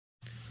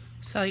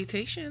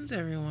Salutations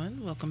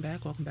everyone, welcome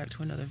back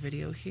to another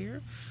video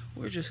here.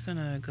 We're just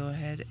gonna go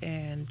ahead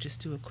and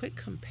just do a quick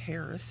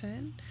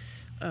comparison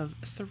of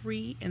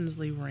 3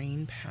 Ensley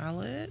Rain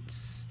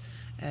palettes.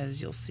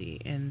 As you'll see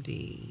in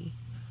the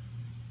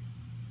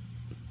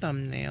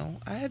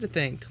thumbnail, I had to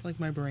think, like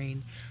my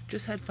brain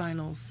just had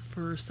finals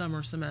for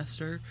summer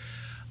semester.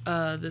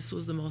 This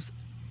was the most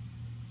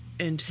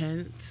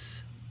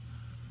intense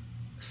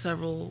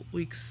several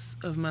weeks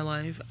of my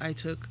life. I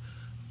took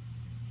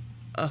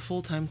a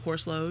full-time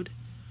course load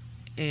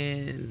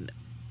in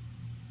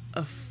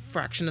a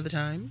fraction of the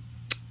time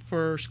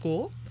for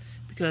school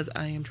because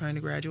I am trying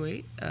to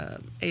graduate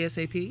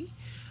ASAP.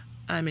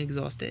 I'm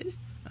exhausted.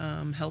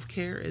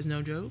 Healthcare is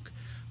no joke,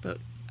 but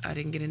I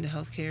didn't get into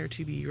healthcare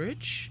to be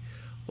rich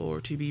or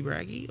to be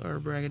braggy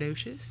or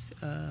braggadocious,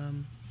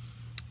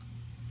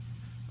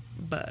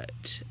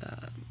 but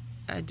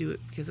I do it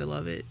because I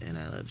love it and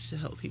I love to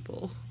help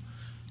people,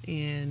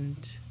 and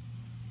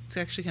it's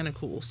actually kind of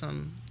cool.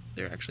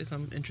 There are actually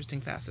some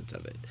interesting facets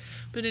of it,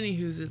 but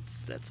anywho's,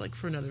 that's like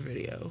for another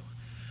video,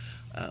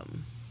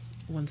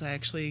 once I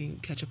actually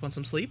catch up on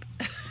some sleep.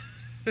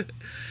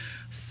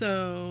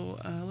 So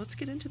let's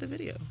get into the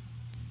video.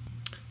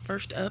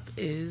 First up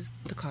is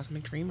the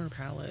Cosmic Dreamer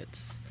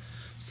palettes.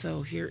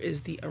 So here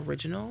is the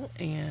original,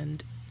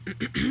 and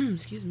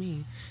excuse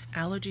me,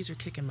 allergies are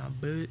kicking my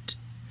butt.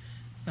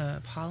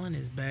 Pollen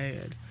is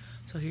bad.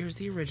 So here's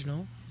the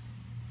original,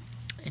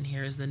 and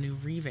here is the new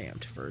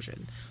revamped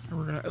version, and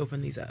we're going to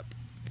open these up.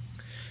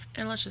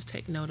 And let's just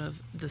take note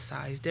of the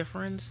size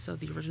difference. So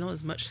the original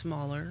is much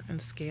smaller in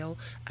scale.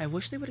 I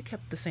wish they would have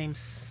kept the same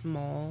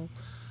small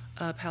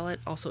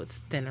palette. Also, it's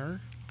thinner.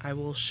 I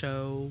will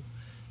show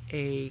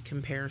a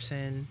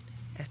comparison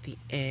at the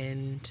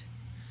end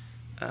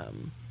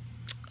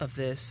of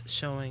this,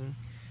 showing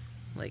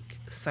like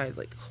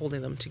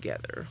holding them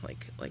together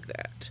like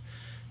that,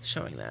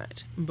 showing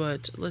that.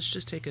 But let's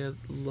just take a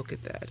look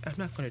at that. I'm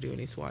not going to do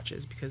any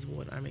swatches because,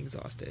 one, I'm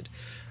exhausted.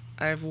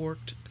 I've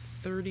worked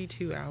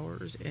 32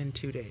 hours in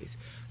 2 days,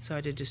 so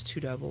I did just 2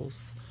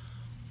 doubles.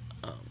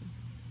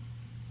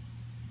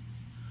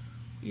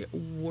 Yeah,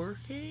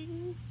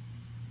 working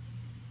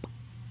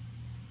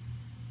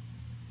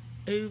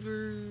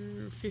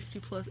over 50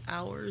 plus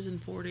hours in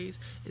 4 days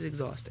is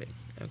exhausting.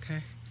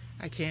 Okay,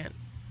 I can't.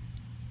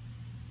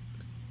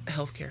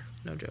 Healthcare,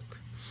 no joke.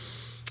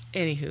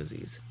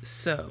 Anywhoosies,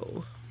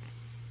 so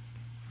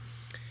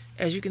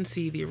as you can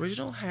see, the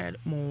original had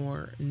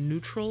more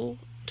neutral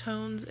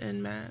tones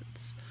and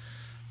mattes,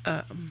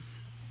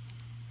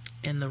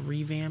 and the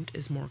revamped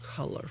is more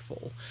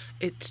colorful.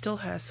 It still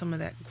has some of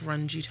that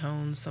grungy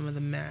tones, some of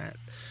the matte,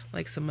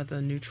 like some of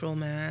the neutral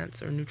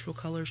mattes or neutral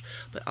colors,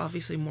 but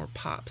obviously more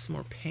pops,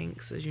 more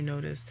pinks, as you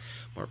notice,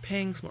 more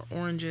pinks, more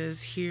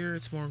oranges. Here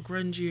it's more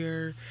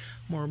grungier,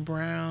 more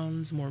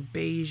browns, more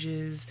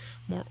beiges,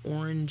 more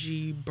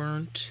orangey,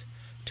 burnt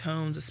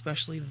tones,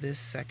 especially this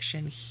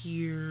section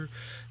here.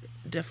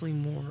 Definitely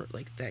more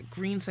like that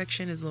green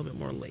section is a little bit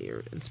more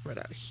layered and spread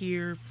out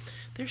here.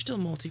 They're still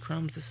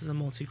multi-chromes. This is a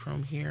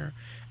multi-chrome here.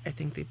 I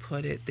think they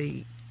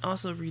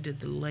also redid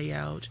the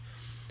layout.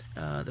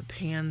 The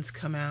pans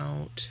come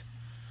out.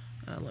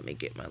 Let me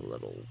get my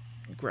little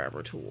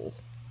grabber tool.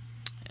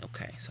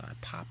 Okay, so I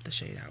popped the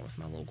shade out with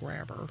my little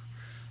grabber.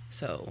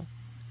 So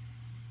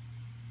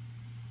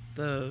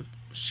the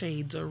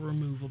shades are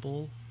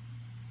removable.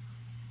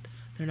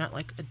 They're not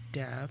like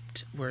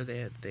Adept, where they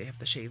have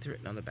the shades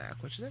written on the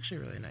back, which is actually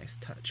a really nice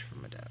touch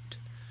from Adept.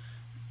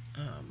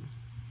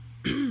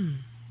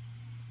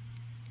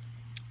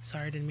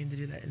 Sorry, I didn't mean to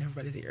do that in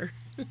everybody's ear.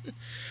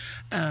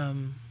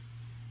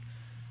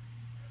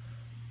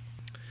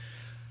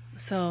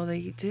 So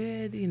they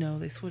did,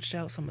 they switched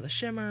out some of the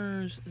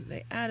shimmers.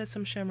 They added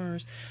some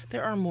shimmers.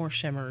 There are more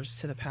shimmers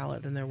to the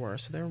palette than there were.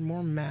 So there were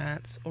more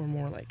mattes or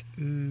more like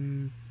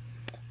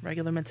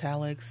regular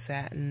metallic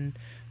satin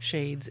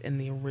shades in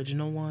the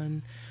original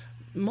one.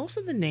 Most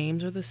of the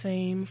names are the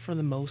same for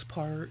the most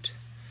part.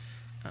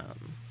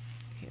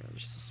 Here,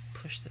 let's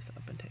push this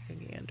up and take a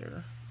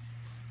gander.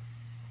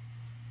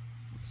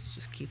 Let's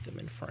just keep them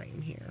in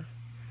frame here.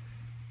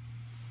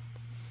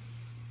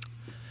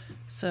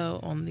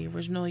 So on the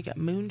original, you got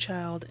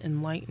Moonchild,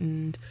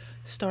 Enlightened,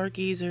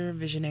 Stargazer,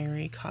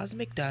 Visionary,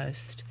 Cosmic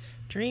Dust,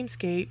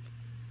 Dreamscape,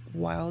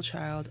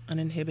 Wildchild,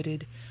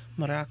 Uninhibited,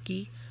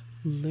 Meraki,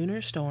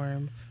 Lunar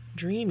Storm,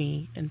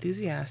 Dreamy,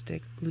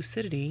 Enthusiastic,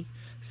 Lucidity,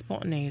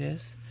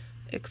 Spontaneous,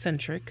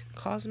 Eccentric,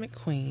 Cosmic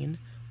Queen,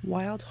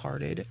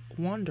 Wild-Hearted,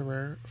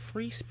 Wanderer,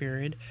 Free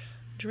Spirit,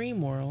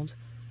 Dream World,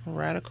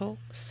 Radical,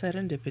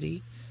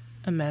 Serendipity,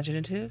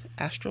 Imaginative,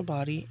 Astral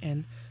Body,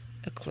 and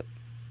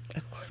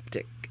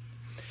Ecliptic.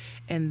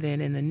 And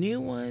then in the new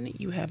one,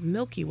 you have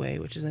Milky Way,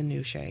 which is a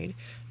new shade,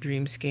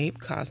 Dreamscape,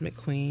 Cosmic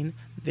Queen,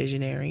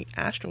 Visionary,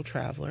 Astral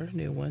Traveler,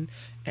 new one,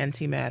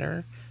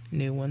 Antimatter,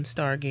 new one,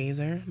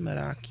 Stargazer,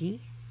 Meraki,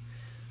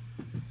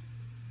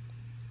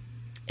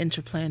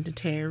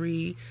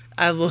 Interplanetary.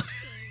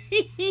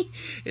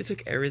 It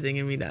took everything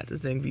in me not to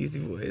sing Beastie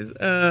Boys.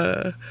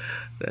 That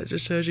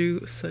just shows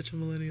you such a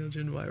millennial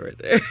Gen Y right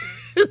there.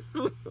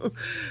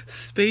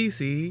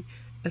 Spacey,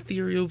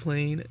 ethereal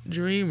plane,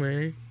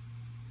 dreamer,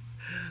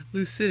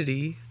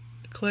 lucidity,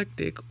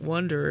 eclectic,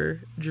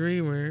 wanderer,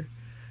 dreamer,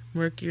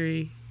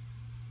 Mercury,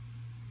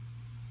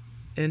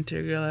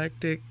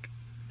 intergalactic,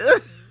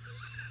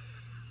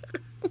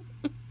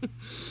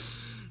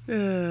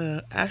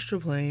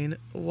 astroplane,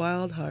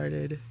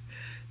 wild-hearted,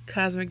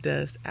 cosmic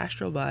dust,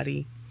 astral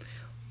body,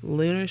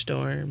 lunar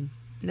storm,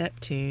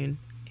 Neptune,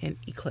 and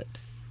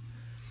eclipse.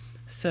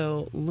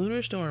 So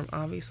lunar storm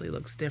obviously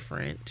looks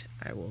different.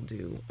 I will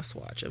do a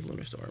swatch of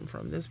lunar storm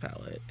from this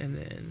palette, and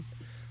then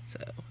so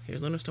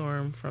here's lunar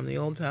storm from the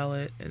old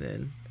palette, and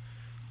then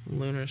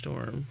lunar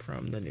storm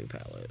from the new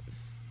palette.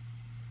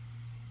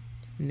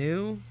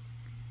 New,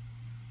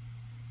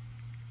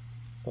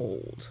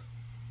 old.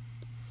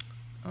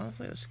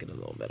 Honestly, let's get a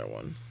little better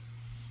one.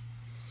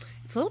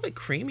 It's a little bit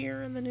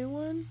creamier in the new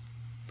one,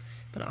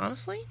 but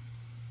honestly,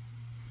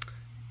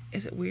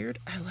 is it weird?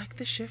 I like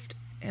the shift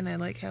and I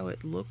like how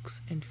it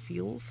looks and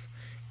feels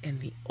in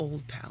the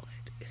old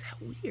palette. Is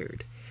that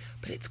weird?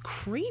 But it's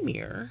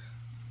creamier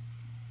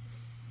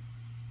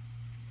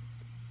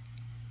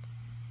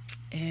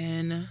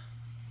in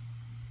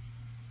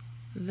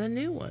the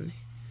new one.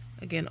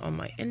 Again, on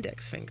my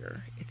index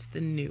finger, it's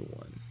the new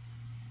one.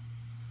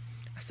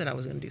 I said I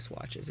was going to do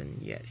swatches,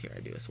 and yet here I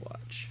do a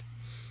swatch.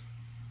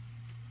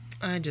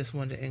 I just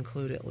wanted to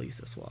include at least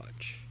a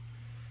swatch.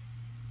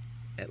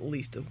 At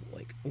least of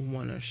like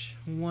one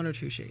or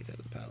two shades out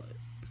of the palette.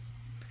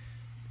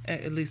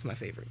 At least my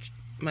favorite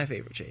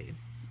shade.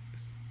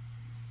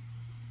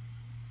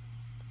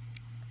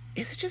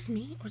 Is it just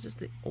me, or just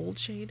the old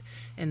shade?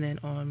 And then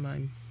on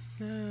my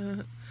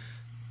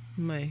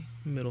my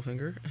middle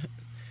finger,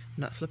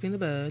 not flipping the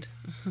bud,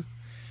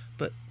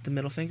 but the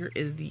middle finger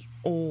is the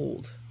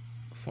old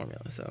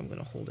formula. So I'm going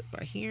to hold it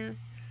by here,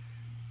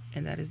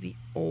 and that is the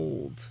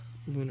old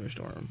Lunar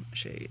Storm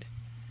shade.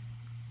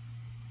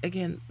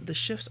 Again, the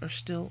shifts are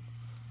still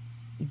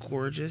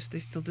gorgeous. They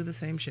still do the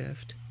same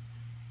shift.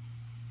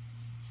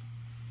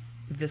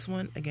 This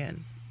one,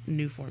 again,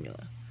 new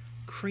formula.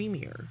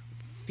 Creamier.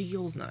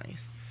 Feels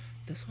nice.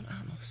 This one, I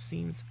don't know,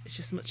 seems, it's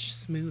just much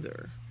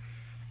smoother.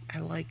 I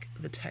like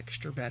the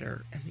texture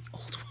better and the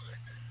old one.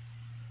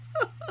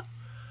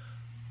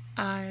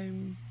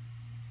 I'm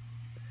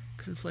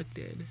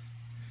conflicted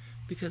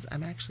because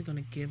I'm actually going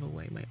to give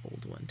away my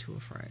old one to a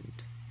friend.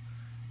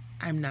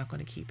 I'm not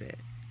going to keep it.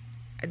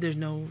 There's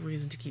no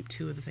reason to keep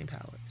two of the same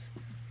palettes,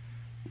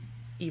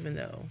 even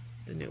though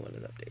the new one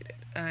is updated.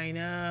 I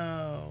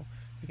know.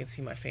 You can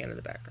see my fan in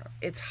the background.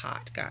 It's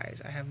hot,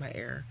 guys. I have my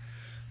air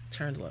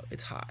turned low.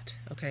 It's hot.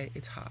 Okay?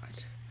 It's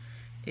hot.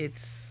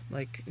 It's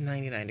like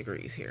 99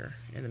 degrees here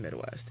in the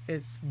Midwest.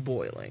 It's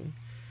boiling.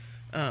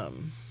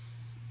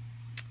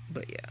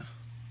 But yeah.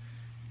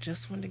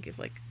 Just wanted to give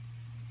like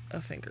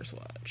a finger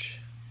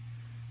swatch.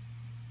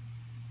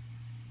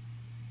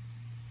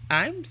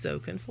 I'm so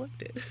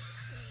conflicted.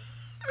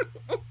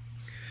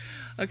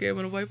 Okay, I'm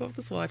going to wipe off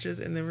the swatches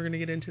and then we're going to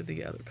get into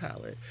the other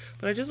palette.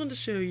 But I just want to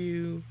show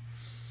you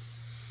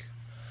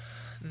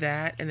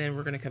that, and then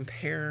we're going to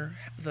compare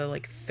the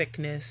like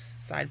thickness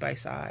side by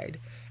side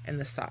and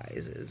the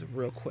sizes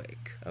real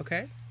quick,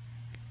 okay?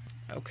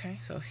 Okay,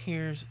 so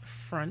here's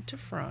front to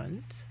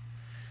front.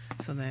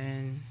 So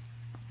then,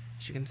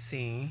 as you can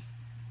see,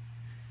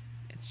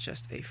 it's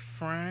just a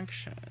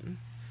fraction.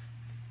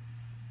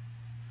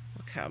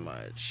 Look how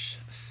much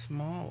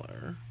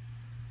smaller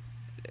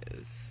it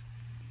is.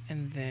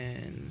 And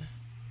then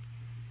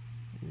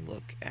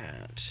look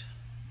at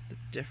the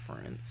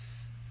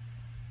difference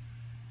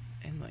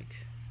in like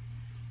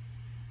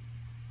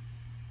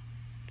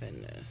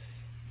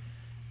thinness.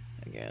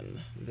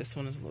 Again, this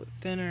one is a little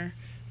thinner.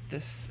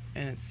 This,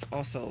 and it's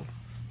also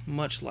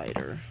much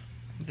lighter.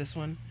 This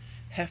one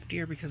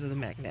heftier because of the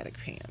magnetic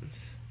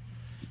pans.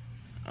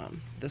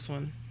 This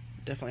one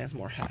definitely has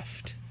more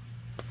heft.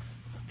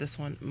 This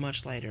one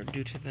much lighter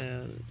due to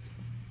the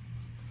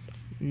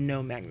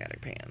no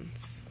magnetic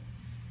pans.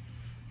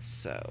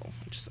 So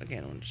just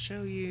again, I want to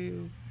show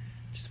you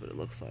just what it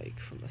looks like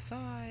from the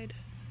side,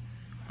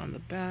 on the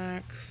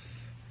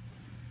backs.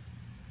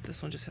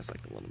 This one just has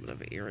like a little bit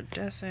of an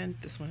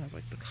iridescent. This one has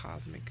like the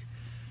cosmic,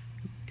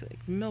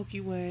 like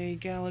Milky Way,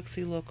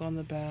 galaxy look on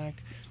the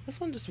back. This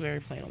one just very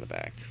plain on the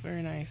back.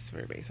 Very nice,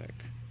 very basic.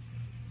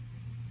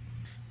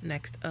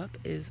 Next up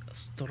is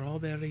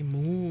Strawberry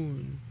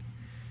Moon.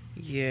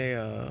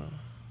 Yeah.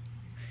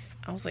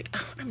 I was like,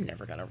 oh, I'm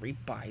never gonna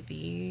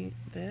rebuy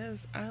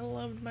this. I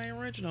loved my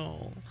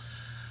original.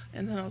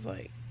 And then I was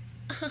like,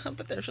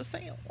 but there's a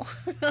sale.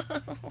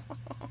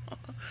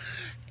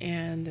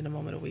 And in a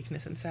moment of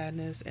weakness and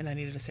sadness, and I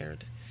needed a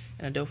serotonin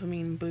and a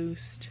dopamine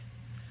boost,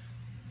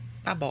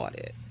 I bought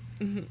it.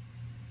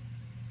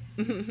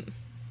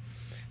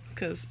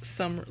 Because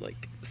summer,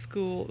 like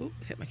school,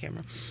 hit my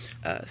camera.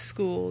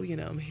 School, you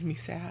know, made me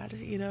sad,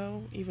 you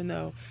know, even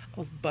though I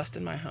was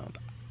busting my hump.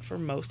 For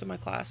most of my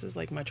classes,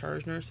 like my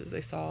charge nurses,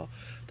 they saw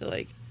that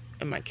like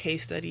in my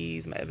case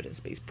studies, my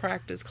evidence-based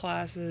practice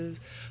classes,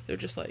 they're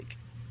just like,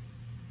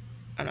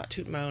 I'm not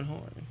tooting my own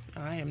horn.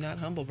 I am not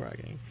humble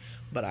bragging.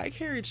 But I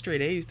carried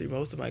straight A's through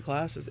most of my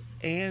classes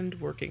and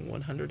working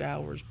 100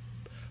 hours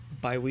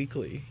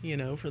bi-weekly, you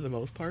know, for the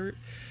most part.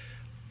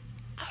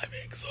 I'm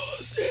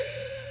exhausted.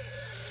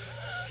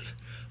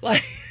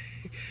 Like,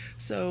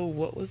 so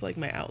what was like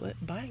my outlet?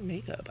 Buying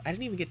makeup. I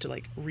didn't even get to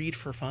like read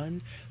for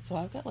fun. So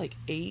I've got like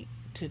 8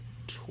 to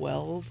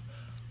 12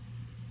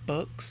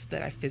 books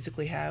that I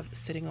physically have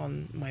sitting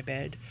on my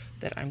bed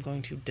that I'm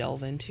going to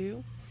delve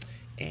into.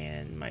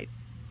 And my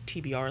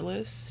TBR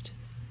list,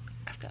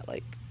 I've got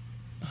like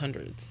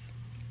hundreds.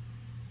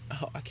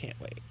 Oh, I can't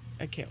wait.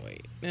 I can't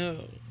wait.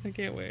 No, I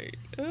can't wait.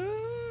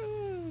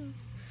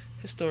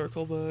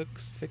 Historical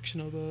books,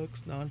 fictional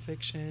books,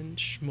 nonfiction,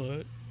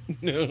 schmut.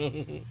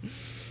 No.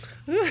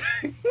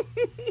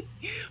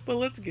 But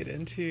let's get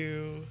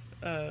into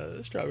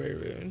Strawberry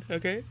Moon,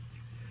 okay?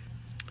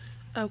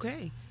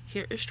 Okay,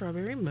 here is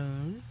Strawberry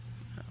Moon.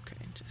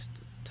 Okay, just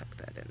tuck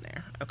that in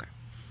there. Okay.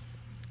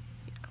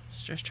 Yeah,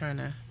 just trying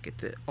to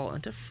get it all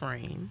into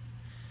frame.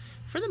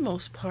 For the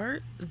most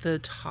part, the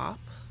top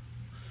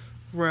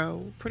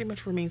row pretty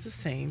much remains the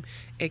same,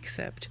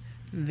 except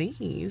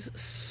these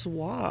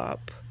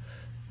swap.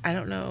 I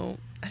don't know,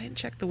 I didn't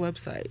check the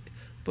website,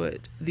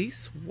 but these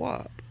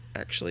swap.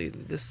 Actually,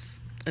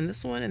 this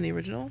one in the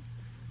original,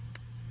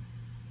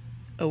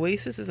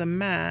 Oasis is a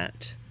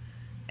matte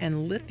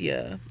and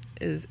Lithia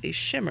is a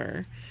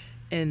shimmer.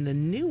 And the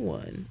new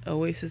one,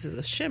 Oasis is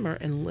a shimmer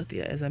and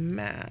Lithia is a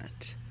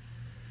matte.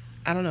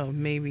 I don't know,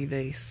 maybe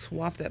they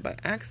swapped that by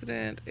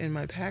accident in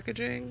my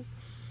packaging.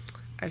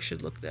 I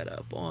should look that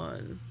up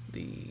on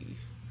the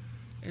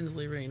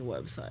Ensley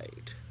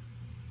website.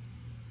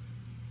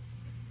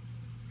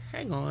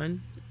 Hang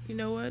on. You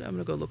know what? I'm going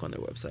to go look on their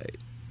website.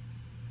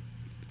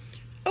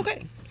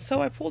 Okay,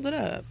 so I pulled it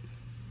up.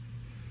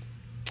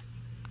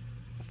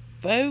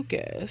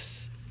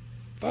 Focus.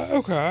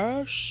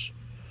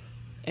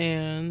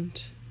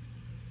 And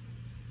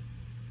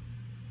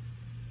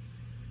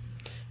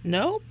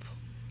nope.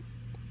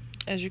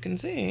 As you can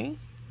see,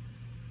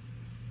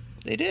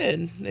 they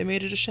did. They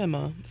made it a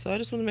shimmer. So I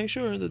just want to make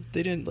sure that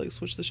they didn't like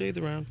switch the shades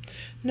around.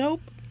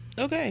 Nope.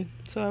 Okay,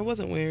 so I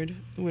wasn't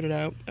weirded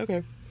out.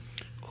 Okay,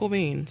 cool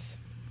beans.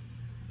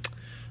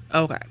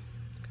 Okay,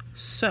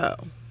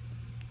 so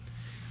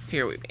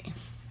here we be.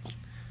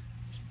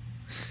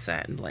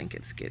 Satin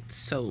blankets get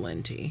so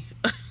linty.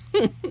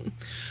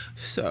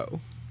 So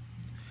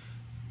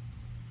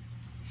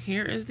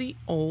here is the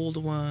old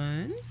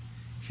one.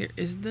 Here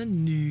is the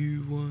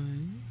new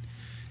one.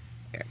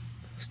 Okay.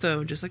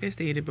 So just like I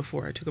stated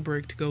before, I took a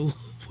break to go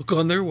look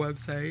on their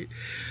website.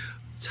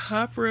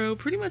 Top row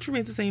pretty much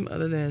remains the same,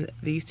 other than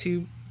these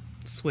two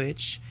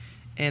switch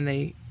and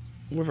they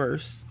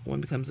reverse.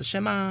 One becomes a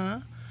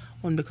shimmer,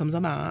 one becomes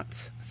a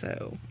matte.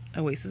 So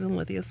Oasis and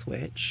Lithia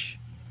switch.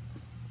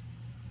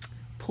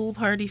 Pool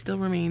Party still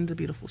remains a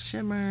beautiful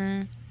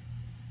shimmer,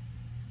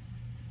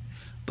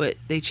 but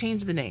they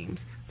changed the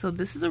names. So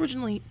this is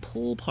originally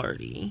Pool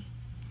Party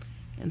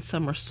and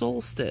Summer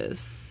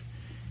Solstice.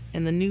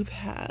 And the new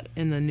palette,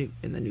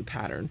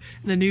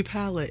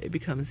 it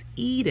becomes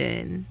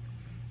Eden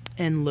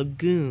and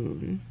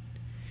Lagoon.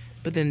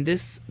 But then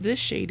this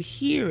shade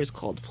here is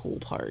called Pool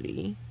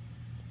Party.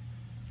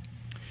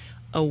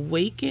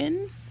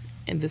 Awaken,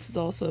 and this is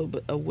also,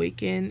 but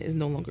Awaken is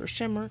no longer a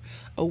shimmer.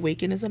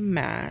 Awaken is a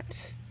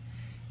matte.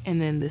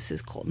 And then this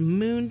is called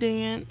Moon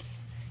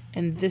Dance,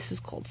 and this is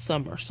called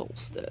Summer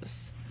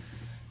Solstice.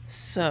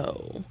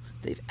 So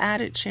they've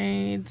added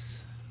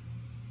shades.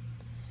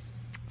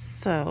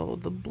 So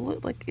the blue,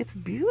 like, it's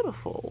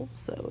beautiful.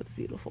 So it's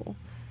beautiful.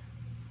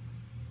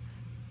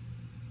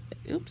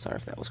 Oops, sorry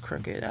if that was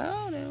crooked.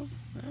 Oh no.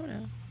 Oh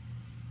no.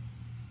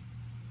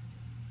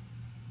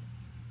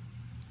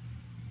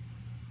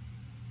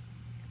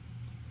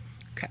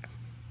 Okay.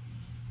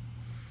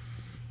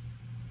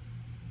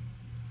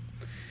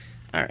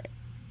 All right.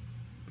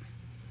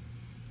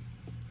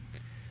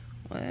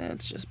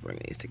 Let's just bring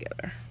these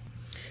together.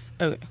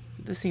 Okay,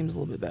 this seems a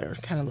little bit better.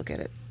 Kind of look at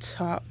it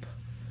top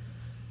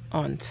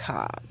on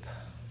top.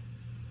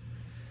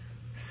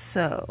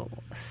 So,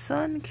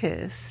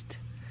 Sun-Kissed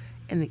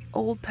in the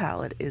old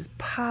palette is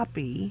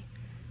Poppy,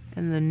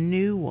 and the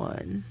new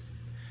one,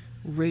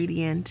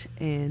 Radiant,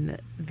 in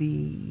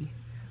the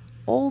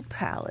old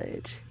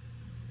palette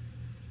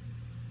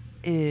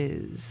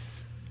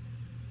is,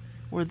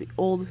 where the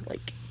old,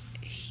 like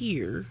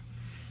here,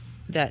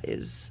 that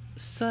is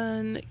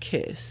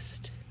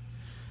Sun-Kissed.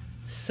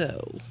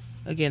 So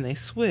again, they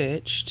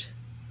switched.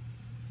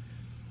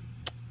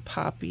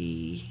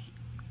 Poppy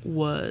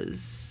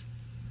was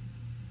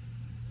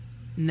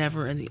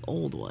never in the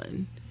old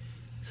one,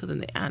 so then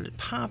they added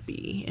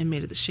Poppy and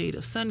made it the shade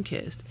of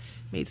Sun-Kissed,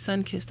 made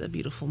Sun-Kissed a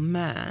beautiful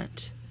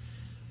matte.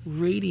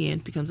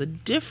 Radiant becomes a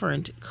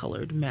different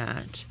colored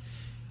matte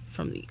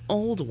from the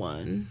old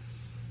one.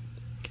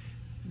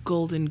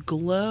 Golden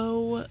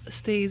Glow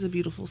stays a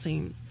beautiful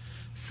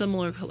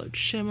similar colored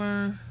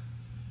shimmer.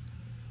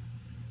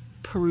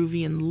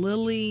 Peruvian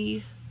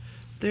Lily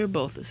They're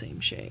both the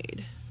same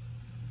shade.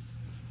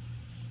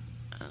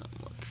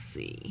 Let's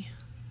see.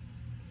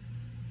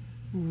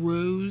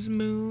 Rose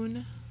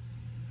Moon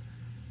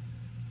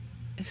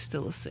is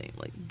still the same,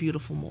 like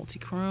beautiful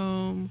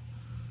multi-chrome.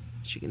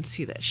 As you can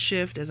see that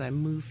shift as I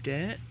moved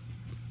it.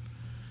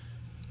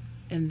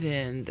 And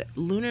then the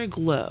Lunar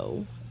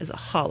Glow is a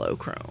hollow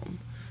chrome.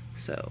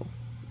 So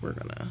we're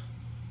gonna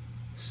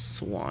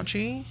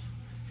swatchy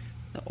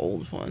the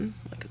old one,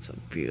 like it's a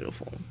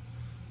beautiful,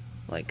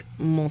 like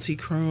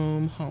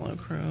multi-chrome, hollow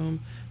chrome,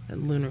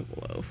 and Lunar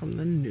Glow from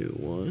the new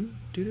one.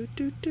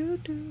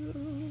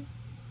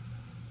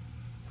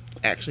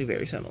 Actually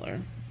very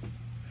similar.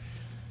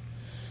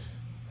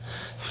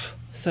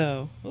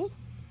 So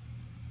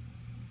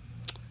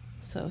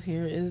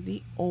here is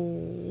the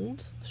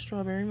old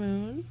Strawberry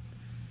Moon,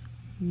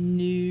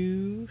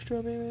 new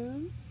Strawberry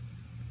Moon.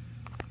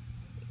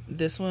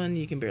 This one,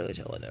 you can barely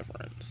tell a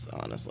difference,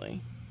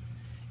 honestly.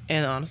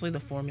 And honestly, the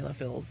formula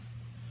feels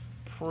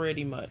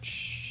pretty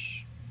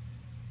much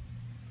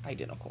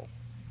identical.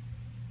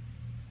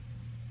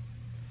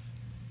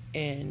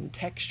 In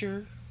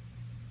texture,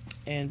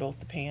 in both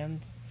the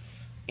pans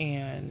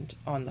and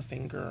on the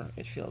finger,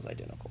 it feels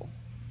identical.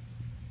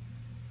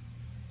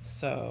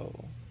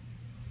 So,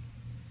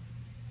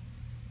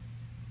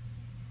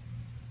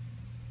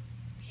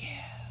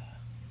 yeah.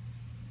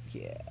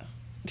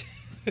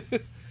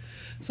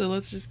 So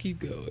let's just keep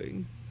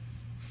going.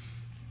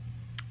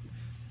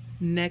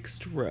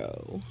 Next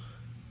row.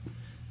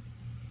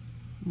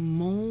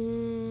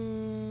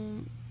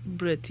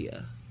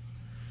 Montbretia.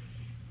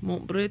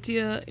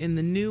 Montbretia in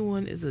the new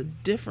one is a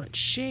different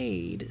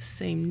shade,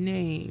 same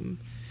name.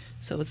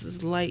 So it's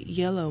this light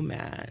yellow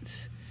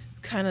matte,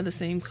 kind of the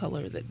same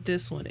color that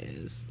this one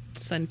is.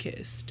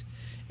 Sunkissed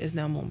is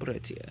now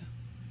Montbretia.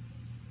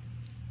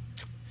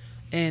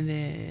 And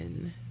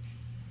then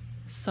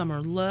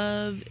Summer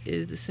Love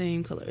is the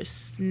same color as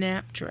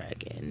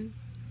Snapdragon.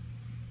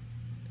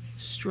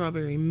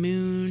 Strawberry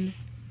Moon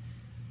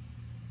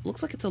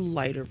looks like it's a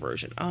lighter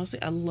version.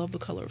 Honestly, I love the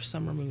color of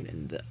Summer Moon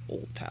in the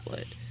old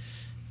palette.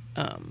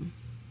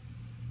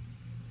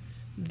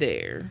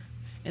 There.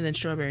 And then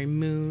Strawberry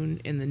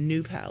Moon in the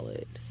new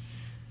palette.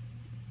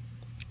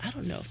 I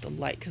don't know if the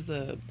light, because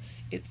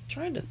it's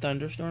trying to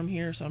thunderstorm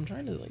here, so I'm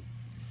trying to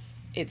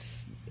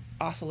it's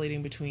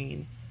oscillating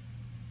between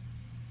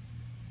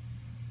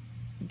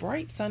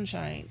bright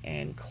sunshine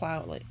and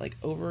cloud, like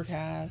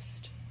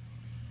overcast,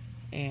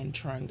 and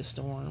trying to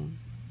storm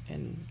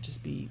and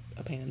just be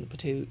a pain in the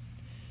patoot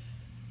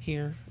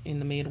here in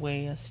the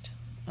Midwest.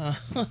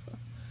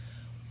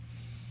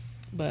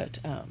 But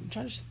I'm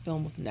trying to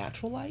film with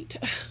natural light.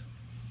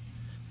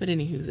 But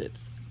anywho's,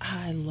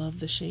 I love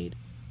the shade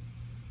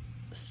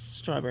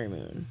Strawberry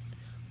Moon.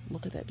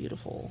 Look at that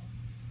beautiful,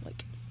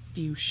 like,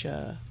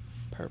 fuchsia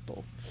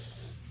purple.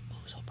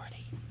 Oh, so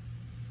pretty.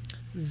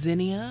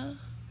 Zinnia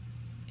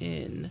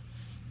in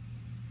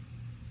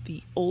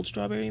the old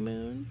Strawberry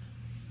Moon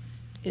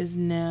is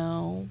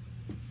now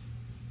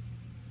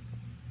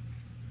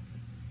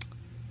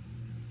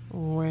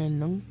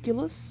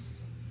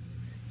Ranunculus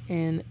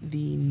in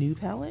the new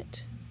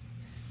palette.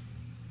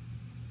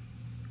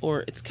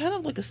 Or it's kind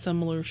of like a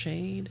similar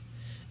shade.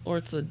 Or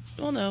it's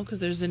well, no, because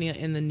there's Zinnia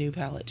in the new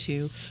palette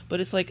too. But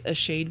it's like a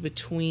shade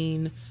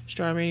between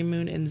Strawberry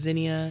Moon and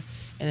Zinnia.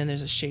 And then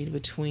there's a shade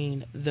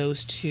between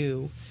those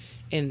two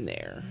in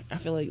there. I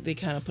feel like they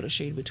kind of put a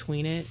shade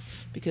between it,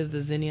 because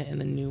the Zinnia in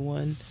the new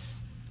one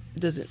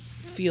doesn't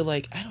feel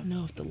like, I don't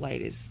know if the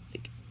light is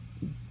like,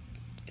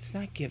 it's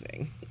not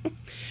giving.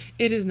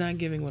 It is not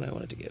giving what I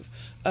want it to give.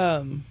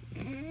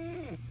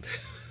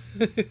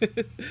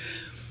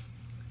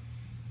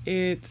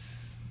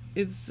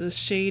 It's a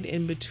shade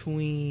in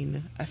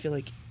between, I feel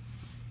like,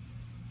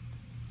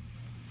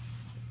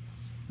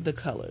 the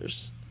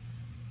colors.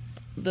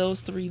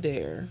 Those three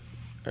there,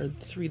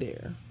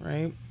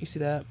 right? You see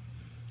that?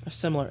 Are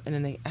similar, and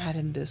then they add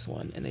in this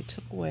one, and they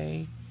took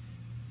away.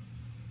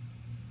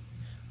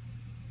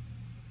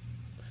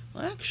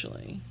 Well,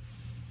 actually,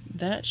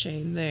 that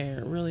shade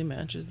there really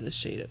matches this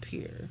shade up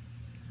here.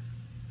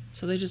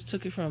 So they just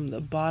took it from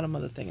the bottom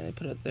of the thing and they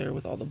put it there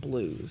with all the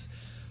blues.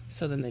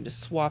 So then they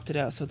just swapped it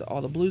out so that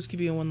all the blues could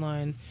be in one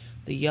line,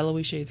 the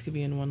yellowy shades could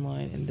be in one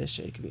line, and this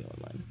shade could be in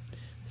one line.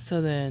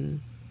 So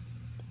then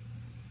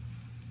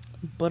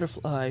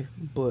Butterfly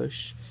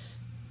Bush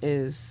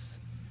is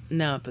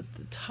now up at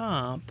the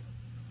top,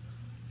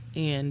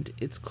 and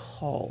it's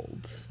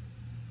called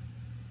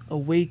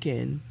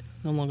Awaken,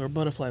 no longer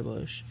Butterfly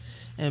Bush,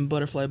 and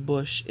Butterfly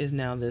Bush is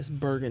now this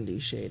burgundy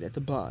shade at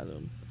the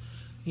bottom,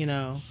 you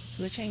know.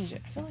 So they changed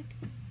it. I feel like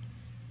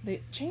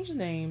they changed the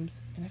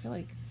names, and I feel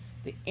like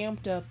they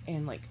amped up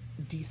and like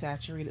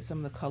desaturated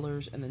some of the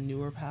colors in the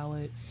newer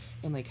palette,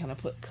 and they kind of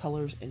put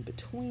colors in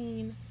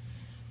between,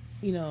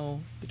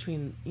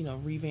 revamping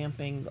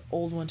the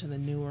old one to the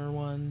newer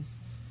ones.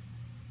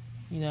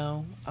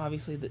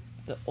 Obviously the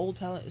old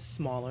palette is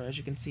smaller, as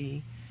you can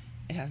see.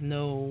 It has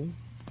no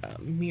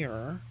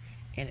mirror,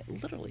 and it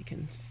literally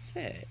can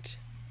fit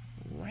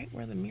right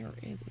where the mirror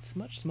is. It's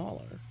much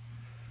smaller.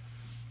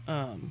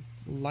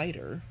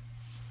 lighter.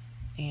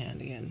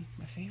 And again,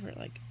 my favorite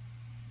like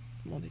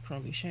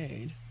multi-chromey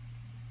shade.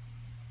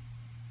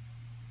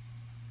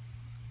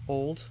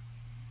 Old,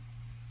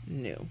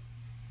 new.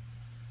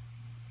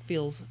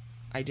 Feels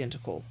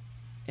identical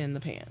in the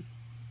pan.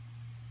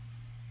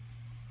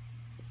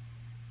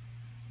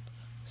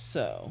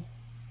 So,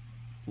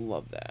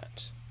 love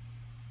that.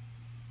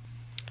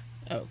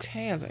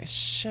 Okay, as I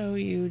show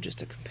you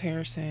just a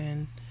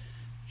comparison,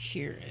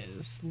 here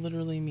is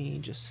literally me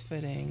just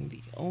fitting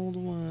the old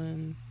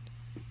one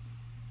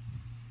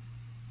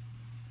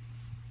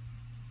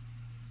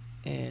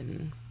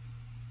in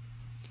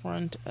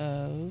front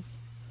of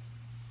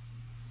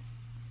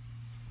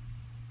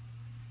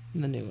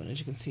the new one. As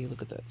you can see,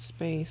 look at that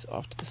space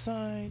off to the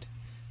side.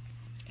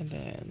 And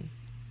then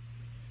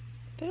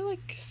they're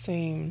like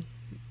same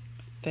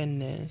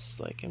thinness,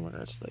 like in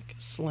regards to like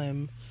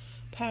slim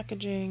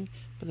packaging.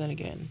 But then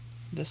again,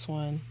 this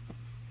one,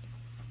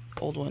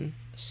 old one,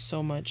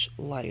 so much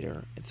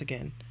lighter. It's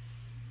again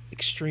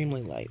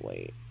extremely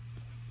lightweight.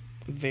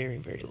 Very,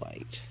 very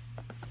light.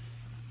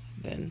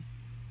 Then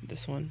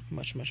this one,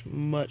 much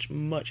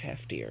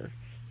heftier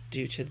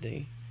due to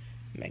the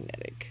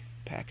magnetic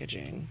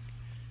packaging,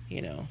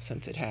 you know,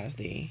 since it has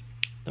the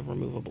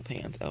removable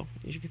pans. Oh,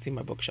 as you can see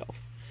my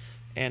bookshelf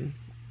and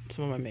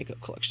some of my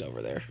makeup collection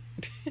over there.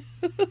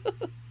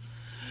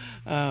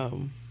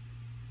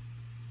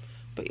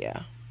 But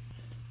yeah,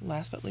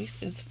 last but least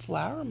is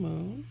Flower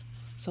Moon.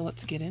 So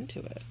let's get into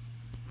it.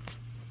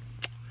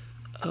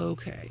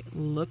 Okay,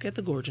 look at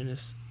the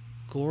gorgeousness.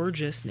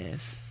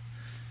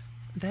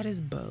 That is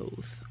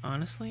both.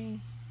 Honestly,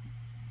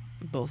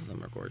 both of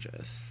them are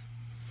gorgeous.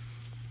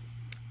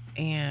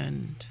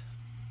 And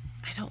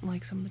I don't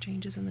like some of the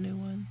changes in the new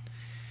one.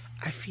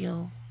 I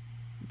feel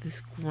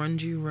this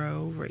grungy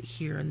row right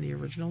here in the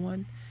original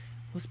one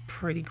was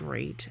pretty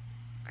great.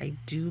 I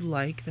do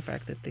like the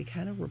fact that they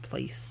kind of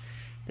replace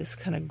this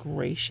kind of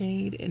gray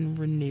shade in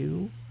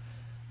Renew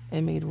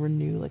and made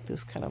Renew like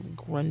this kind of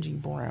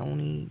grungy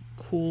browny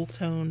cool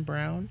tone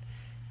brown.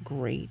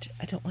 Great.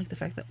 I don't like the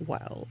fact that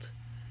Wildflowers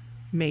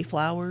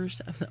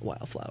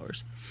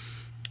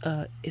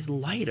is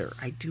lighter.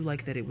 I do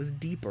like that it was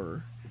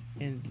deeper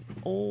in the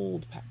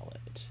old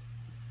palette.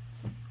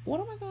 What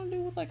am I going to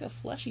do with like a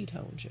fleshy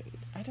tone shade?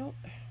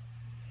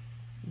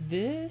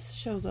 This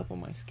shows up on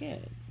my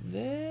skin.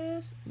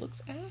 This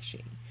looks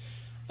ashy.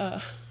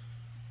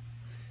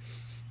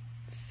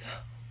 So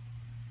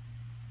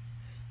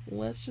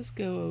let's just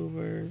go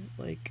over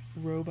like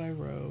row by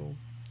row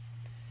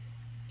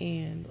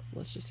and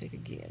let's just take a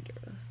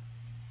gander.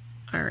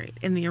 All right,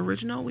 in the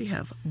original we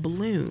have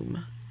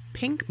Bloom,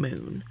 Pink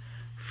Moon,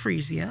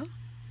 Freesia,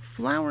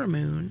 Flower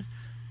Moon,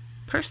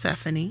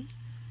 Persephone,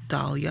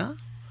 Dahlia,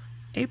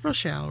 April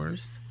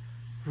Showers,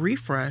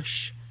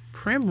 Refresh,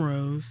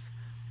 Primrose,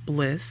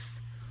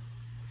 Bliss,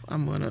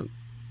 I'm gonna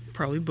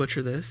probably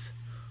butcher this,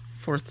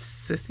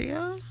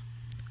 Forsythia,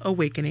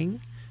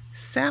 Awakening,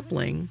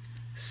 Sapling,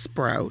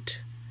 Sprout,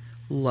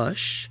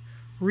 Lush,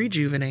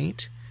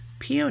 Rejuvenate,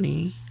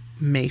 Peony,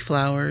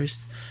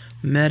 Mayflowers,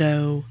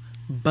 Meadow,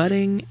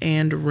 Budding,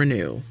 and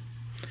Renew.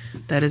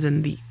 That is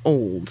in the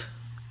old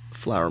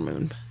Flower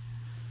Moon.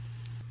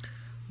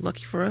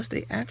 Lucky for us,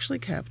 they actually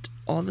kept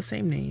all the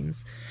same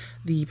names.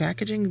 The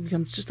packaging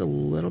becomes just a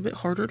little bit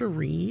harder to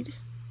read,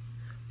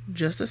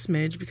 just a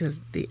smidge, because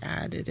they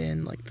added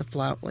in like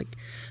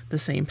the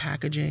same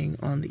packaging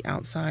on the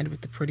outside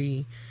with the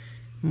pretty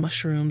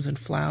mushrooms and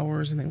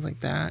flowers and things like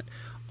that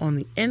on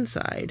the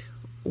inside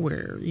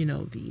where, you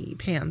know, the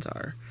pans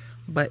are.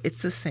 But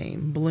it's the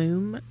same.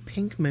 Bloom,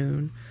 Pink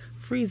Moon,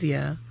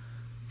 Freesia,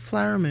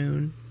 Flower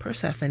Moon,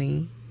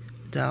 Persephone,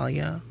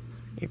 Dahlia,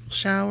 April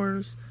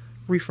Showers,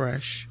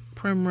 Refresh,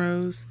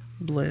 Primrose,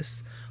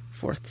 Bliss,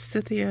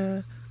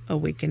 Forsythia,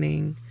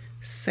 Awakening,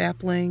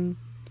 Sapling,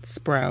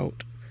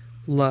 Sprout,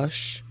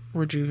 Lush,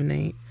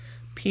 Rejuvenate,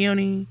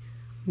 Peony,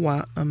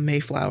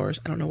 Mayflowers.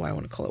 I don't know why I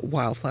want to call it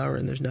Wildflower,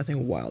 and there's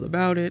nothing wild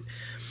about it.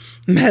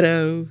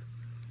 Meadow,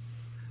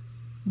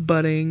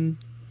 Budding,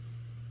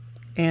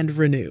 and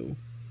Renew.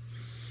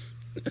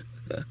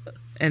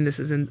 And this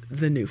is in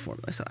the new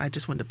formula. So I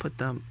just wanted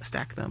to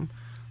stack them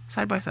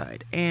side by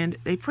side. And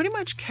they pretty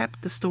much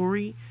kept the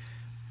story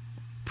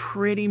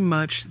pretty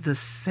much the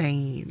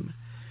same,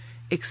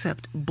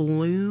 except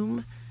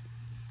Bloom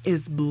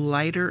is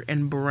lighter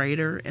and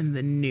brighter in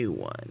the new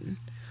one.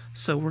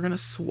 So we're going to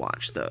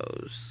swatch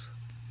those.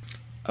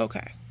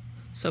 Okay,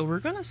 so we're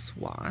going to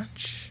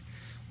swatch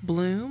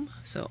Bloom.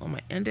 So on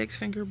my index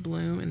finger,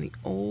 Bloom in the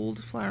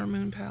old Flower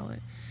Moon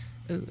palette.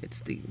 Ooh,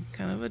 it's the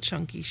kind of a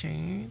chunky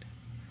shade.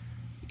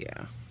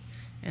 Yeah.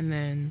 And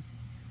then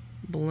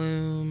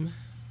Bloom,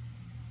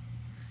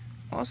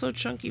 also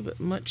chunky but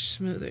much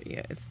smoother.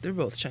 Yeah, they're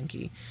both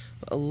chunky,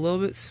 but a little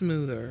bit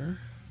smoother.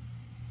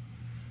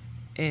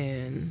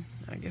 And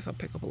I guess I'll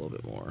pick up a little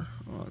bit more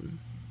on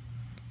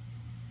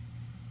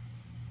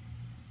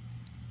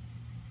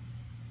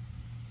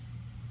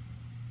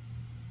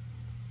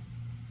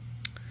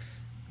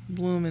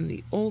Bloom in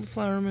the old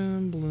Flower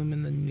Moon, Bloom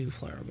in the new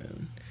Flower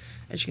Moon.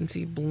 As you can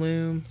see,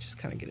 Bloom, just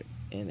kind of get it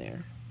in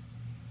there.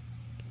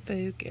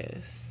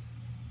 Focus.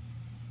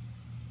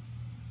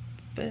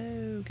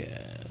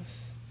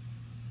 Focus.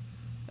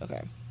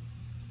 Okay.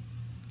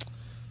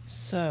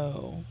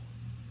 So,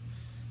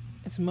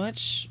 it's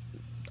much,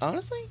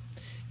 honestly,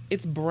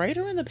 it's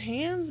brighter in the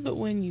pans, but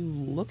when you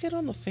look at it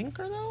on the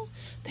finger, though,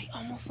 they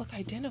almost look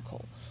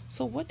identical.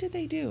 So what did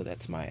they do?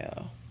 That's my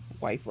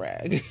wipe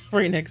rag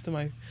right next to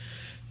my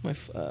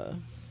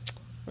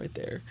right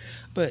there.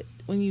 But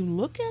when you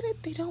look at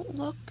it, they don't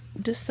look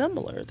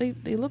dissimilar.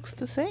 They look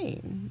the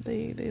same.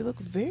 They look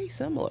very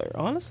similar.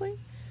 Honestly,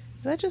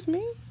 is that just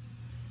me?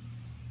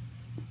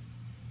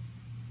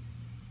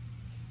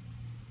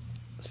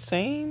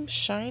 Same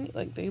shiny,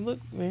 like they look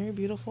very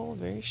beautiful,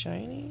 very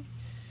shiny.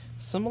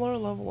 Similar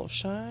level of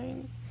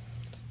shine,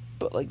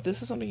 but like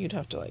this is something you'd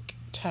have to like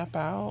tap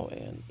out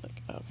and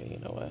like, okay, you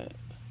know what,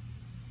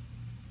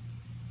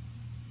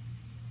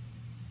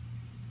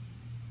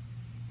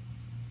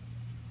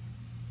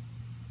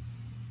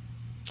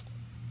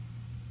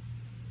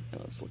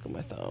 let's look at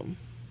my thumb.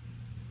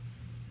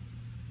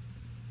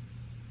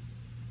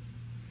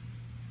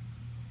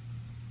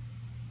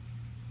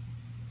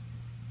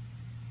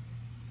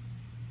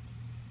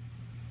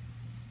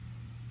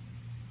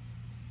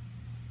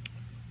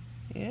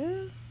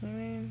 Yeah, I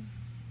mean,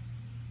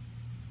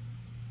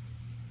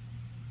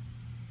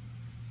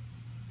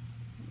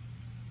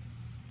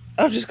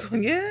 I'm just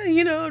going, yeah,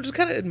 you know, I'm just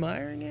kind of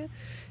admiring it.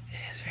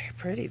 It is very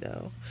pretty,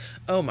 though.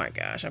 Oh my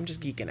gosh, I'm just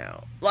geeking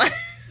out. Like,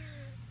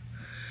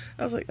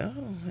 I was like,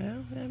 oh,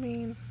 well, I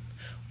mean,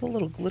 with a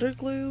little glitter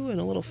glue and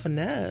a little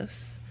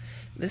finesse.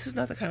 This is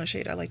not the kind of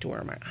shade I like to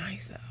wear on my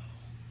eyes,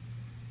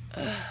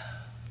 though.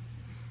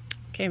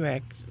 Came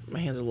back, my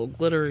hands are a little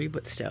glittery,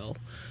 but still.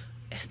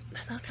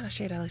 That's not the kind of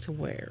shade I like to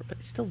wear, but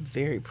it's still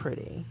very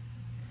pretty.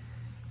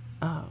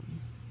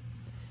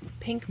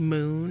 Pink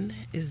Moon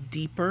is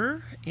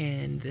deeper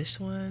in this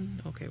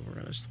one. Okay, we're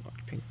gonna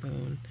swatch Pink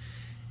Moon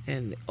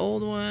and the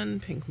old one,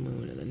 Pink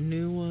Moon and the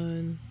new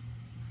one,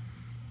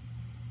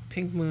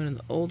 Pink Moon and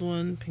the old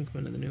one, Pink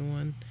Moon and the new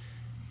one.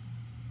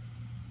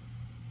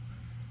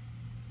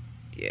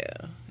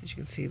 Yeah, as you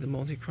can see, the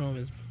multi-chrome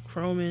is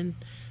chroming.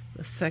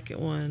 The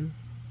second one,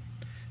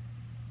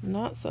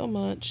 not so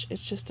much.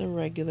 It's just a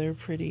regular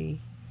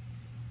pretty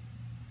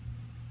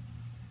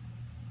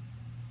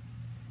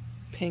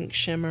pink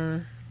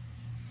shimmer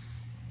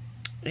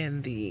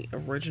in the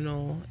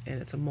original,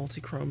 and it's a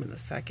multi-chrome in the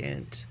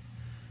second,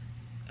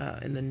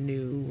 in the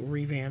new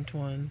revamped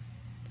one.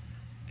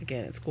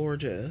 Again, it's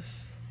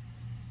gorgeous.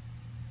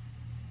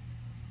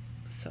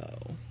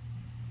 So,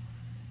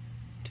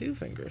 2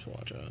 finger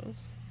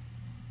swatches.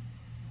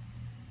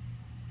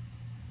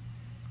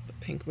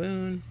 Pink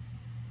Moon,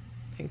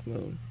 Pink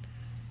Moon,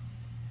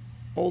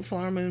 Old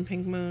Flower Moon,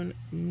 Pink Moon,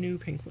 New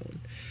Pink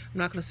Moon. I'm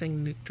not gonna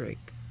sing Nick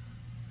Drake.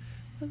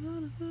 I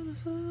love that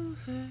song.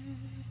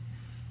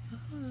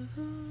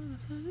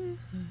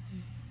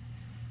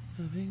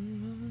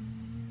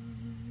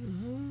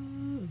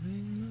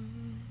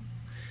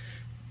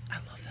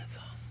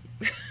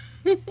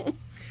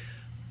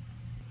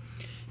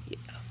 Yeah.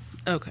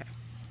 Okay.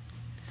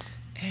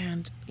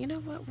 And you know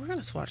what? We're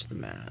gonna swatch the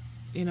matte.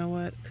 You know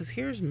what? Because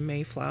here's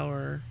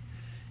Mayflower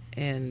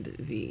and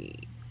the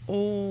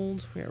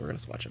old. Yeah, we're gonna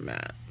swatch a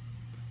matte.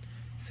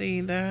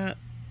 See that?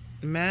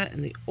 Matte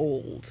and the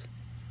old.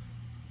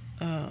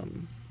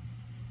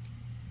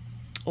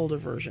 Older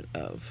version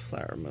of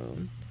Flower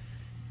Moon.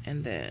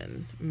 And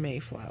then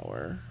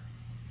Mayflower.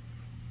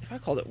 If I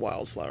called it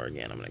Wildflower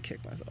again, I'm gonna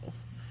kick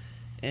myself.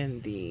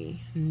 And the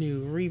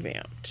new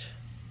Revamped.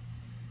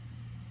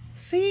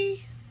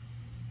 See?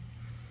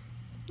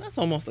 That's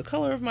almost the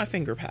color of my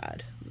finger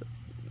pad.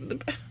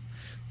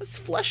 That's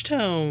flesh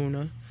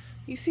tone.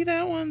 You see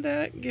that one?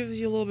 That gives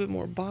you a little bit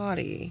more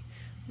body.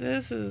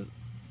 This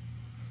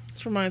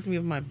reminds me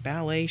of my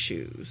ballet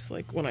shoes.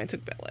 Like when I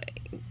took ballet.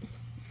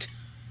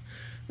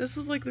 This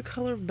is like the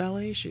color of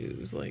ballet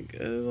shoes. Like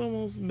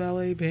almost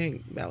ballet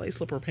pink. Ballet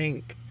slipper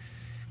pink.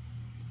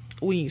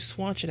 When you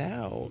swatch it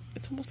out,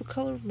 it's almost the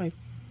color of my...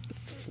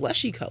 It's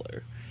fleshy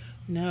color.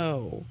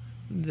 No.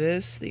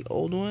 This, the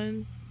old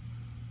one,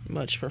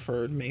 much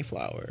preferred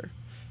Mayflower.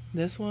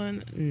 This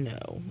one,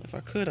 no. If I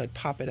could, I'd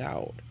pop it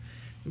out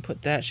and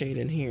put that shade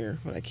in here,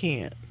 but I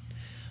can't.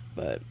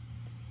 But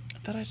I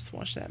thought I'd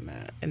swatch that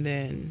matte. And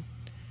then,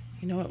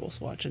 you know what? We'll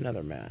swatch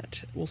another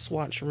matte. We'll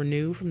swatch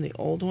Renew from the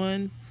old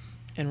one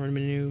and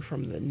Renew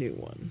from the new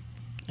one.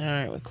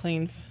 Alright, with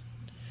clean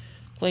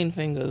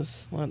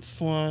fingers, let's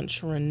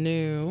swatch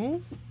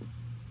Renew.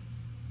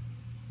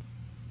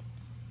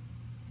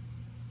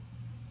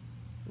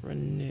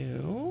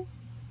 Renew.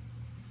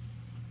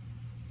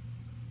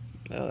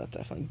 Oh, that's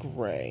definitely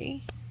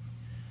gray.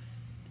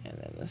 And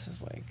then this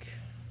is like...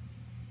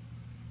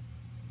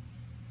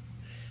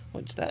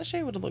 Which, that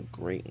shade would look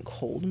great in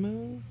Cold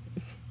Moon.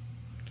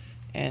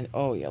 And,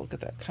 oh yeah, look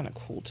at that kind of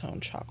cool tone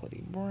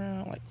chocolatey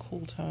brown. Like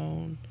cool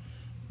tone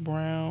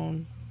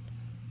brown.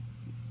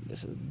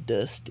 This is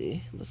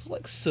dusty. This is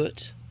like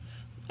soot.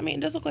 I mean,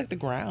 it does look like the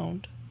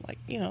ground. Like,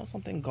 you know,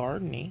 something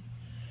gardeny.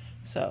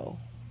 So,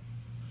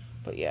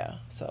 but yeah.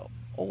 So,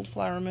 Old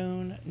flower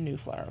moon, new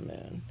flower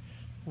moon.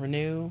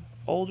 Renew,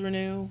 old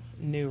renew,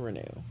 new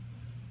renew.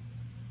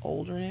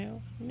 Old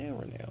renew, new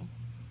renew.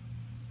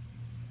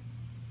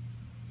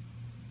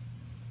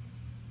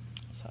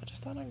 So I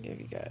just thought I'd give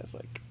you guys,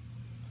 like,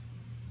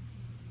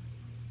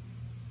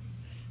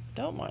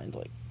 don't mind,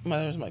 like,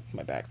 there's my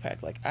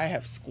backpack. Like, I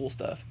have school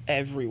stuff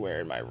everywhere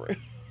in my room.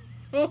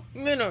 I'm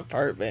in an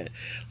apartment.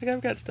 Like,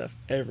 I've got stuff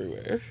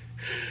everywhere.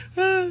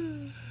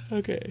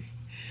 Okay.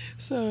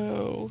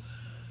 So,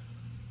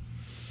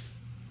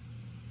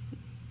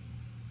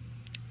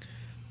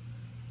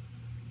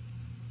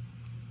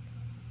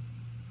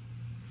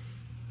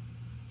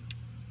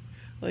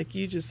 like,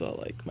 you just saw,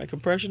 like, my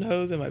compression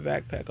hose and my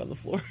backpack on the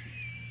floor.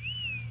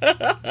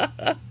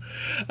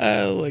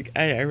 Like,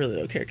 I really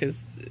don't care, because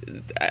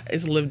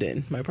it's lived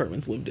in. My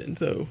apartment's lived in,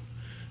 so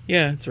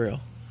yeah, it's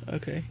real.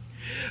 Okay.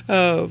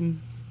 But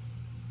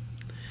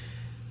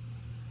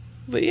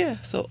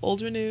yeah, so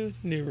old renew,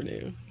 new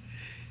renew.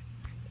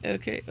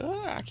 Okay.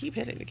 Oh, I keep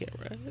hitting the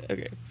camera.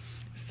 Okay.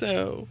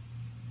 So,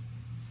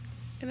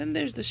 and then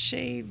there's the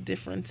shade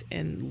difference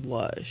in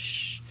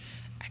Lush.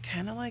 I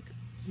kind of like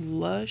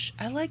Lush.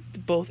 I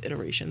like both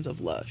iterations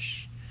of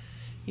Lush.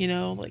 You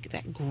know, like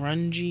that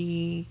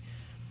grungy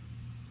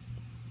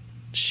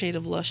shade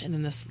of Lush, and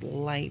then this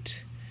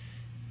light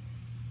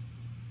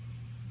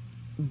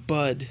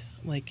bud.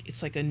 Like,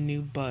 it's like a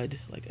new bud,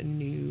 like a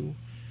new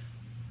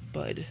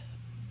bud,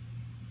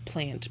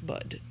 plant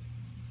bud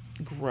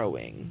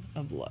growing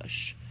of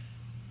Lush.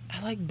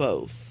 I like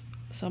both,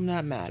 so I'm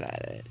not mad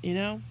at it, you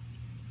know?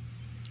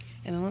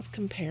 And then let's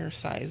compare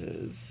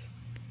sizes.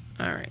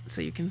 Alright,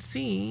 so you can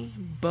see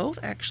both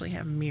actually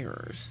have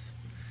mirrors.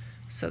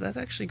 So that's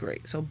actually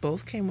great. So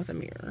both came with a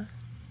mirror.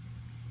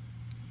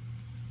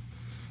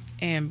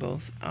 And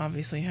both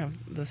obviously have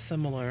the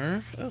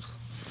similar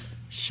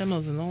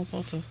shimmers and all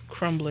sorts of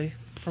crumbly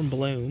from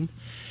Bloom.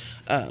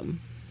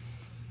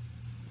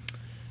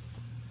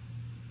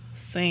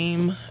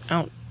 Same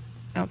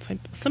outside,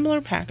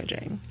 similar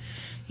packaging.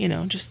 You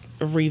know, just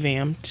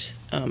revamped.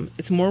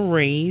 It's more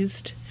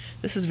raised.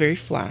 This is very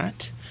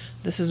flat.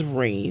 This is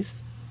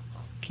raised.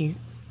 Can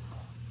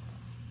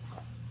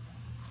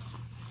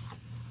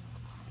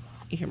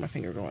you hear my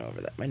finger going over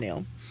that? My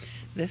nail.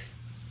 This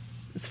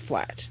is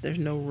flat. There's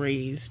no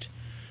raised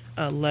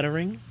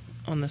lettering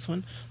on this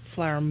one.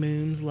 Flower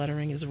Moon's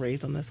lettering is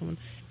raised on this one.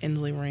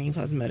 Ensley Rain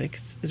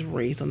Cosmetics is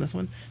raised on this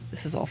one.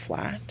 This is all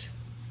flat.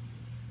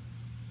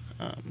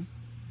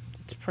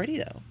 It's pretty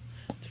though.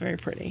 It's very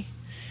pretty.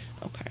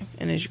 Okay,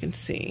 and as you can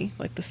see,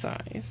 like the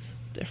size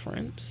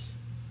difference,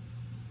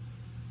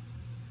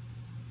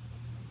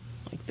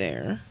 like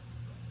there,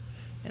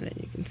 and then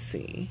you can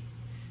see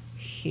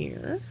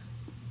here,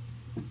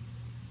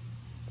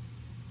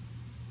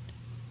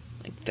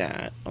 like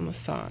that on the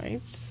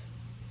sides,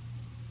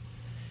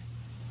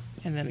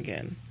 and then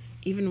again,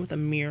 even with a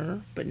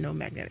mirror but no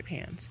magnetic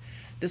pans.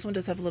 This one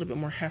does have a little bit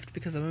more heft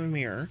because of a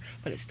mirror,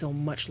 but it's still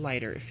much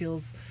lighter. It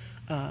feels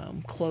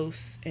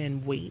close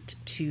in weight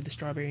to the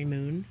Strawberry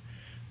Moon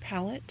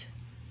palette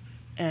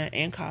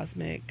and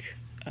Cosmic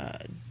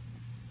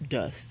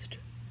Dust,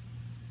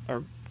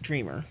 or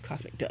Dreamer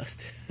Cosmic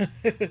Dust.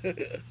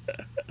 It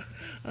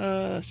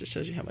just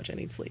shows you how much I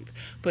need sleep.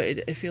 But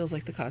it feels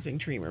like the Cosmic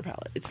Dreamer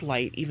palette. It's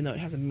light, even though it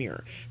has a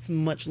mirror. It's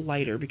much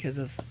lighter because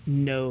of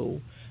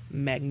no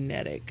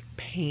magnetic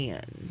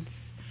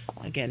pans.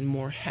 Again,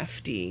 more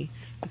hefty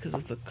because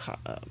of the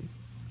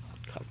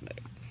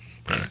cosmetic.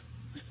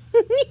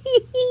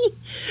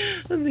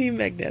 The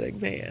magnetic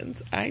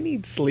pans. I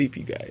need sleep,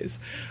 you guys.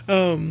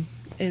 And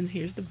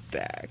here's the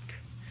back.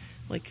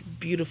 Like,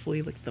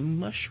 beautifully, like the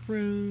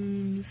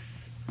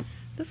mushrooms.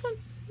 This one,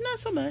 not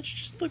so much.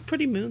 Just like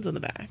pretty moons on the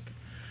back.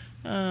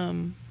 A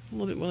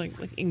little bit more like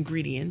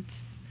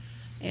ingredients.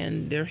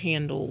 And their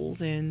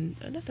handles, and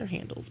not their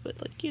handles, but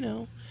like, you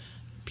know,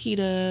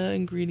 pita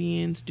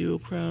ingredients,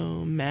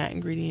 duochrome, matte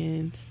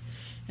ingredients.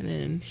 And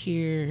then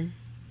here,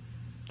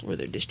 where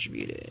they're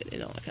distributed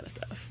and all that kind of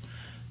stuff.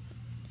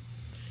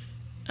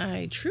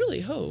 I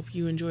truly hope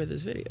you enjoyed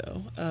this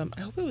video.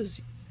 I hope it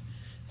was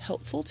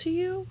helpful to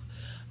you.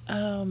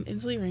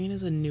 Ensley Rain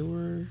is a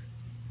newer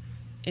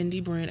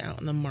indie brand out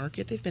in the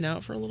market. They've been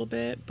out for a little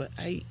bit, but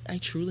I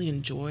truly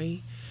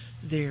enjoy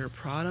their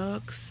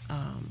products.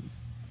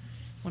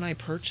 When I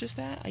purchased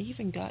that, I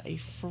even got a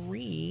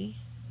free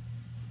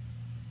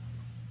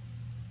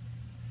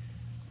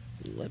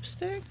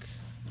lipstick.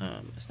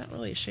 It's not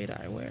really a shade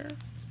I wear,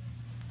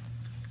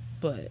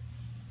 but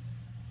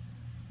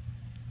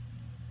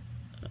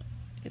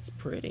it's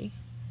pretty.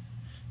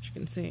 As you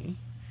can see,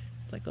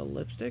 it's like a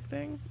lipstick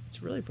thing.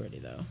 It's really pretty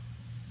though.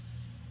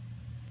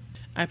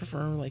 I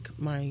prefer like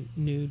my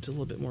nudes a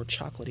little bit more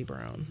chocolatey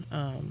brown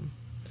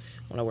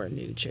when I wear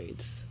nude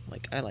shades.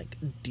 Like, I like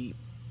deep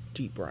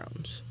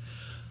browns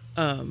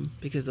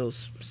because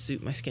those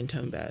suit my skin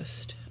tone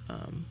best.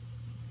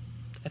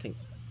 I think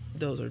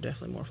those are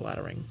definitely more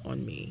flattering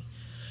on me.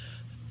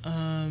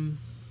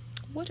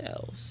 What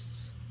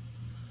else?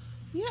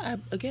 Yeah,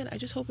 again, I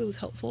just hope it was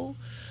helpful.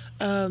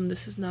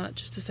 This is not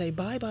just to say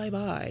bye, bye,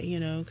 bye, you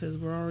know, because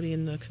we're already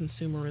in the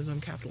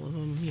consumerism,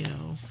 capitalism, you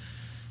know,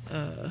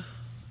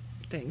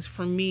 things.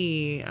 For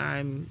me,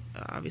 I'm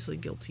obviously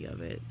guilty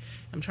of it.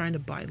 I'm trying to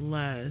buy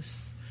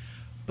less,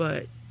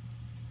 but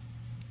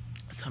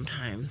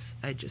sometimes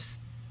I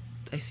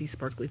see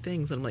sparkly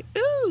things and I'm like,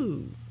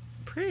 ooh,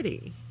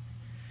 pretty.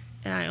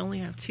 And I only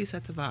have 2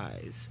 sets of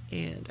eyes,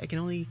 and I can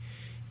only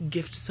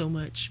gift so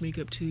much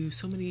makeup to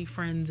so many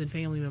friends and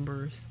family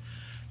members.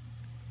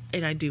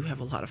 And I do have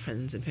a lot of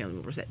friends and family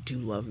members that do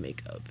love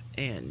makeup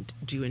and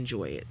do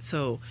enjoy it.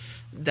 So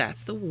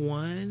that's the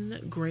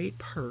one great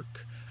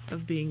perk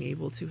of being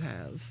able to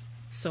have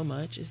so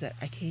much, is that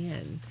I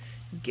can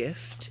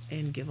gift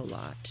and give a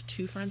lot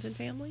to friends and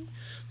family.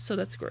 So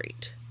that's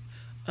great.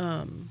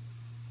 And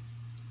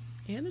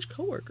there's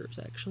coworkers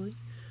actually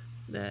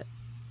that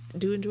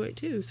do enjoy it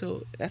too.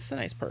 So that's the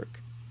nice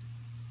perk.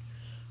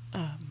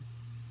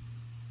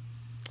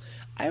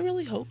 I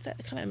really hope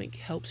that kind of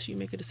helps you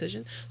make a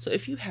decision. So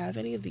if you have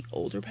any of the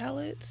older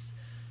palettes,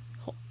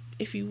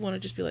 if you want to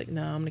just be like,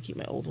 no, I'm going to keep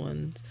my old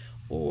ones,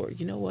 or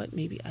you know what,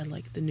 maybe I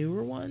like the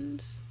newer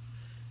ones,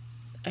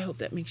 I hope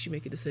that makes you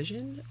make a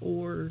decision.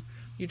 Or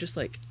you're just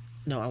like,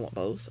 no, I want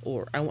both,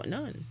 or I want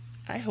none.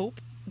 I hope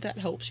that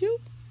helps you.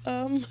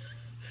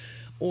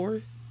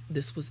 Or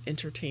this was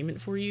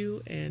entertainment for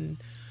you, and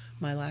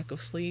my lack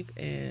of sleep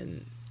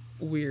and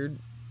weird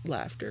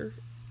laughter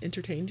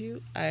entertained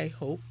you. I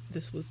hope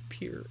this was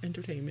pure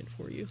entertainment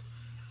for you.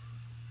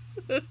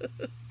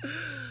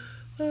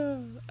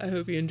 I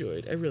hope you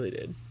enjoyed. I really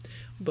did.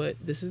 But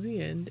this is the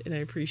end, and I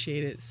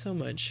appreciate it so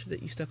much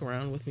that you stuck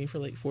around with me for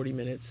like 40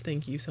 minutes.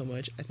 Thank you so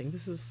much. I think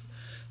this is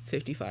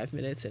 55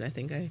 minutes, and I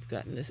think I've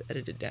gotten this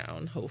edited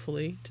down,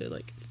 hopefully, to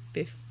like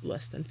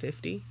less than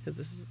 50,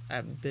 because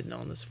I've been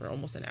on this for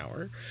almost an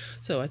hour.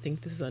 So I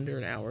think this is under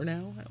an hour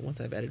now, once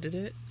I've edited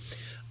it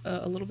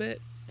a little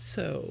bit.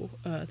 So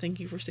thank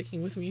you for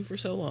sticking with me for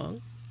so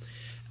long.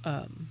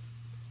 I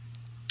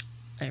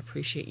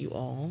appreciate you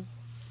all.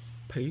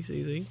 Peace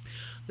easy.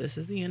 This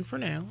is the end for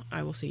now.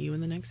 I will see you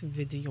in the next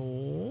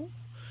video.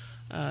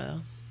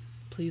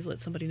 Please let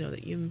somebody know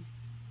that you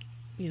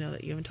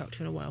haven't talked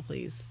to in a while.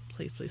 Please,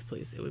 please, please,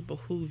 please. It would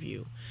behoove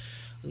you,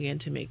 again,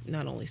 to make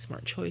not only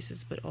smart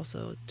choices, but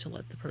also to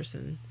let the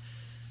person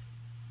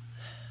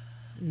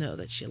know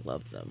that you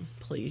love them.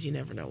 Please, you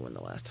never know when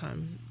the last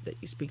time that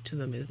you speak to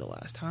them is the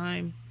last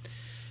time.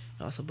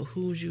 It also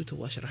behooves you to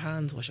wash your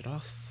hands, wash your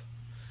ass,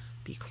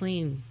 be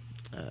clean,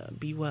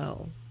 be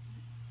well,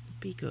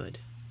 be good,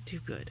 do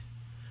good,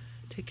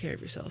 take care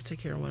of yourselves, take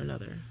care of one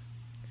another.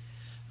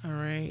 All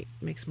right,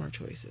 make smart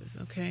choices.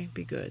 Okay,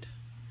 be good.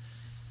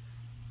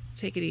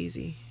 Take it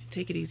easy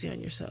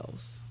on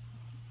yourselves.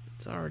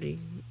 It's already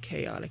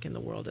chaotic in the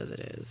world as it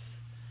is,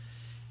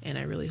 and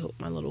I really hope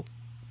my little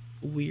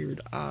weird,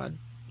 odd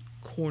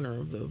corner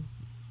of the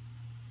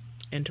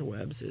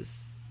interwebs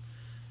is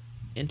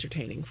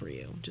entertaining for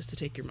you, just to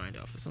take your mind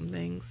off of some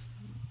things.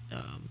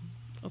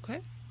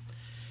 Okay,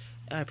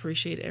 I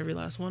appreciate every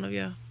last one of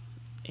you,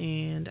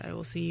 and I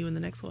will see you in the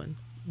next one.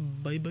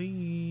 Bye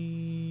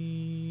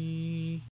bye.